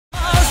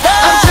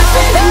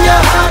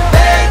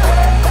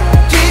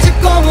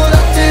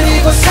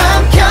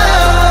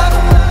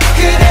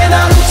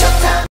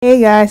Hey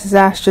guys, it's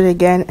Astrid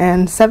again,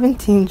 and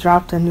 17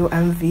 dropped a new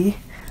MV.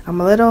 I'm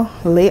a little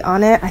late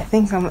on it. I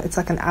think it's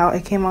like an hour.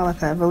 It came out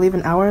like I believe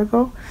an hour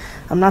ago.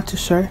 I'm not too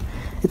sure.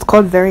 It's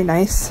called Very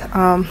Nice.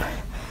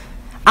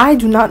 I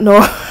do not know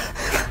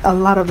a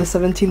lot of the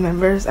 17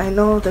 members. I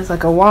know there's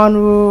like a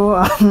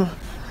Wanru,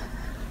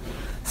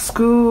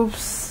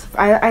 Scoops.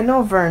 I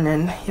know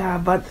Vernon, yeah,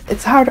 but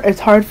it's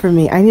hard for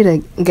me. I need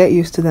to get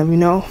used to them, you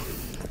know.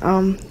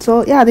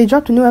 So yeah, they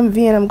dropped a new MV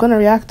and I'm gonna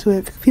react to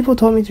it. People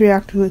told me to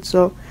react to it,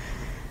 so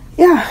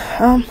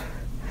yeah,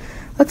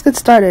 let's get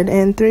started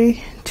in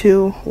 3,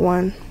 2,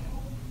 1.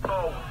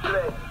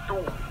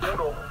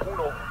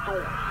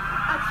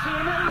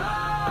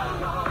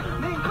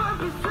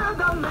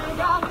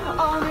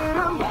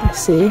 Let's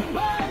see.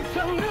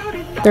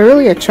 They're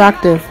really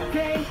attractive.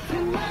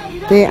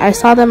 I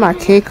saw them at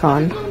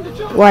KCON.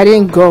 Well, I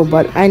didn't go,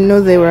 but I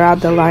know they were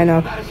at the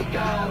lineup.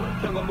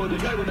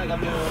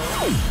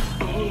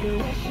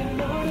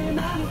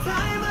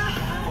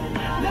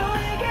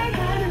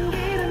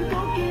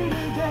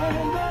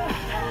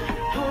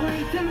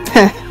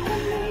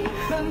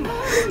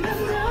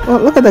 Well,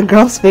 look at the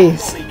girl's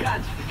face.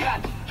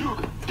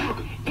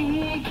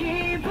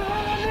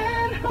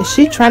 Is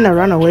she trying to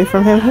run away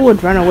from him? Who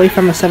would run away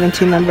from a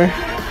 17 member?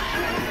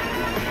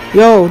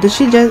 Yo, did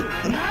she just...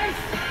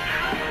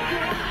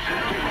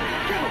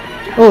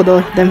 Oh,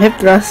 them hip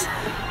thrusts.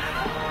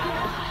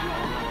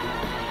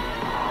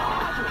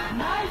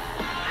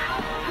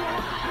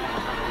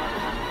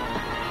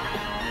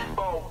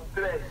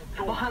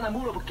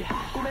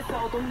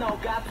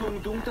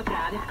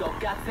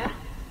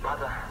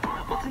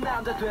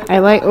 I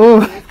like,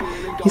 oh,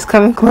 he's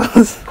coming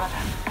close.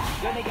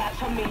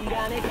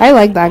 I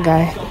like that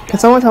guy. Can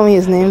someone tell me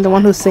his name? The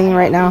one who's singing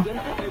right now.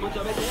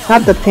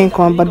 Not the pink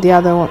one, but the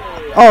other one.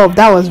 Oh,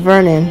 that was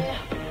Vernon.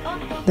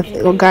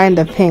 The guy in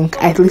the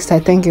pink. At least I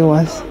think it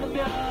was.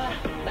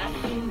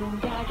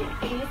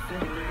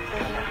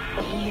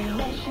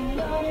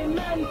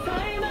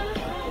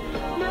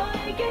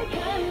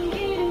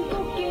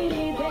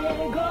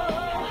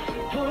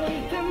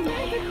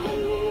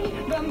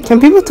 Can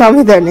people tell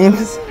me their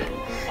names?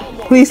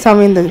 Please tell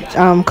me in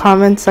the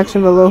comment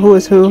section below who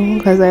is who,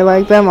 because I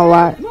like them a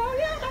lot.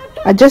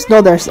 I just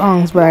know their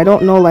songs, but I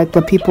don't know like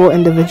the people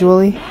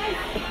individually.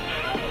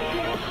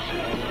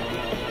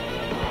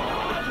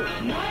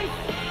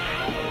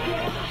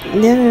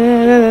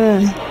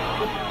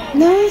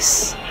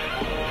 Nice.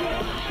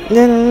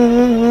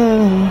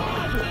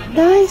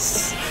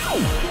 Nice.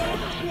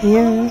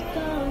 Yeah.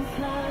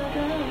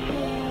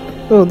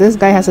 Oh, this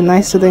guy has a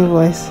nice soothing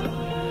voice.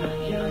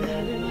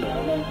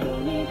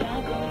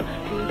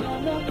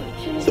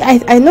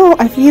 I know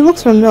he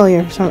looks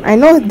familiar. So I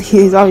know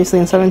he's obviously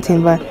in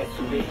 17, but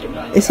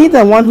is he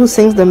the one who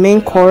sings the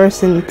main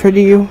chorus in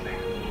Pretty You?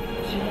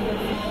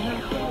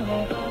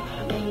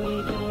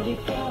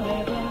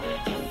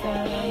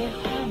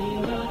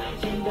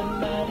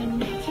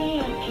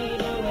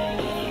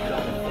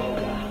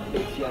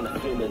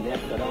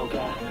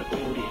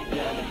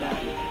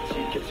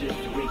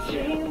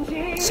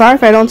 Sorry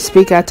if I don't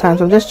speak at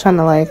times. I'm just trying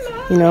to, like,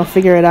 you know,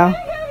 figure it out.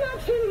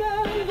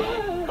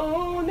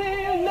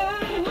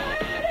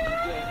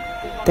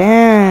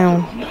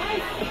 Damn.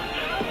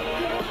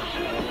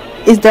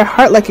 Is their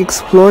heart like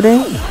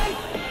exploding?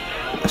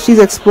 She's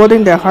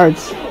exploding their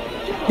hearts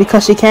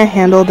because she can't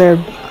handle their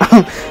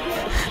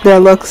their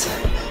looks.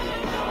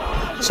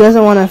 She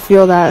doesn't want to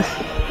feel that.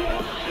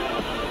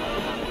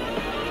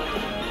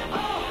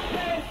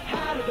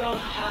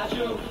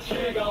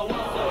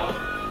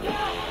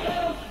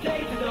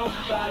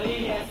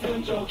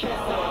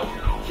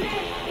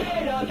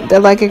 They're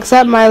like,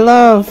 accept my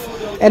love,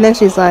 and then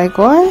she's like,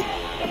 what?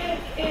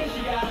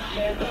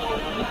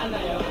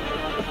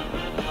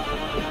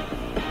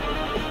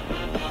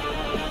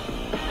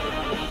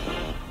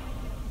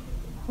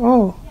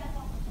 Oh.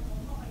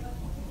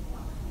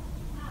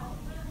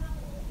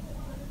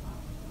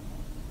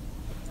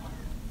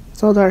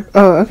 So dark.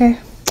 Oh, okay.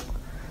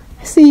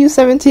 I see you,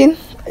 17.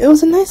 It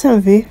was a nice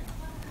MV.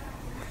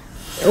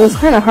 It was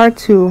kind of hard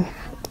to,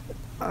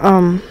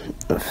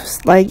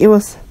 like, it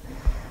was,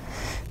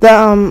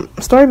 the,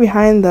 story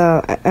behind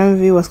the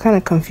MV was kind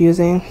of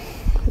confusing.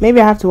 Maybe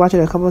I have to watch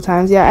it a couple of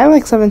times. Yeah, I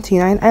like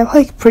 17. I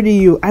like Pretty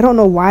You. I don't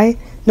know why.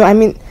 No, I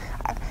mean,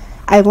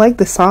 I like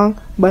the song,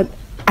 but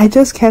I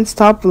just can't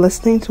stop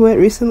listening to it.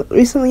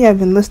 Recently, I've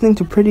been listening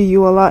to Pretty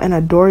You a lot and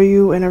Adore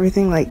You and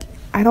everything. Like,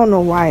 I don't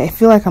know why. I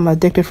feel like I'm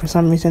addicted for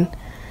some reason.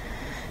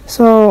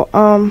 So,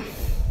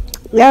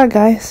 yeah,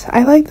 guys,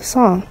 I like the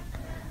song.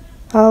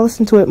 I'll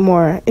listen to it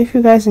more. If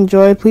you guys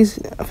enjoyed, please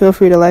feel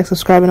free to like,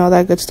 subscribe, and all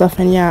that good stuff.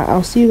 And yeah,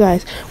 I'll see you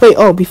guys. Wait,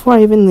 oh, before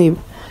I even leave,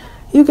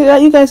 you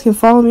guys can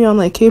follow me on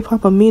like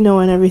K-pop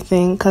Amino and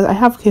everything, because I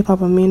have K-pop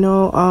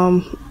Amino.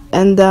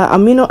 And the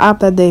Amino app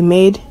that they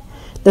made,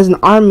 there's an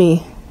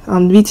army.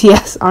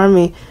 BTS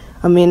Army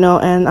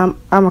Amino, and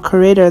I'm a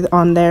creator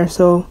on there,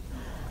 so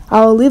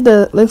I'll leave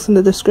the links in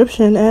the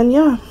description. And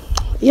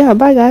yeah,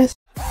 bye guys.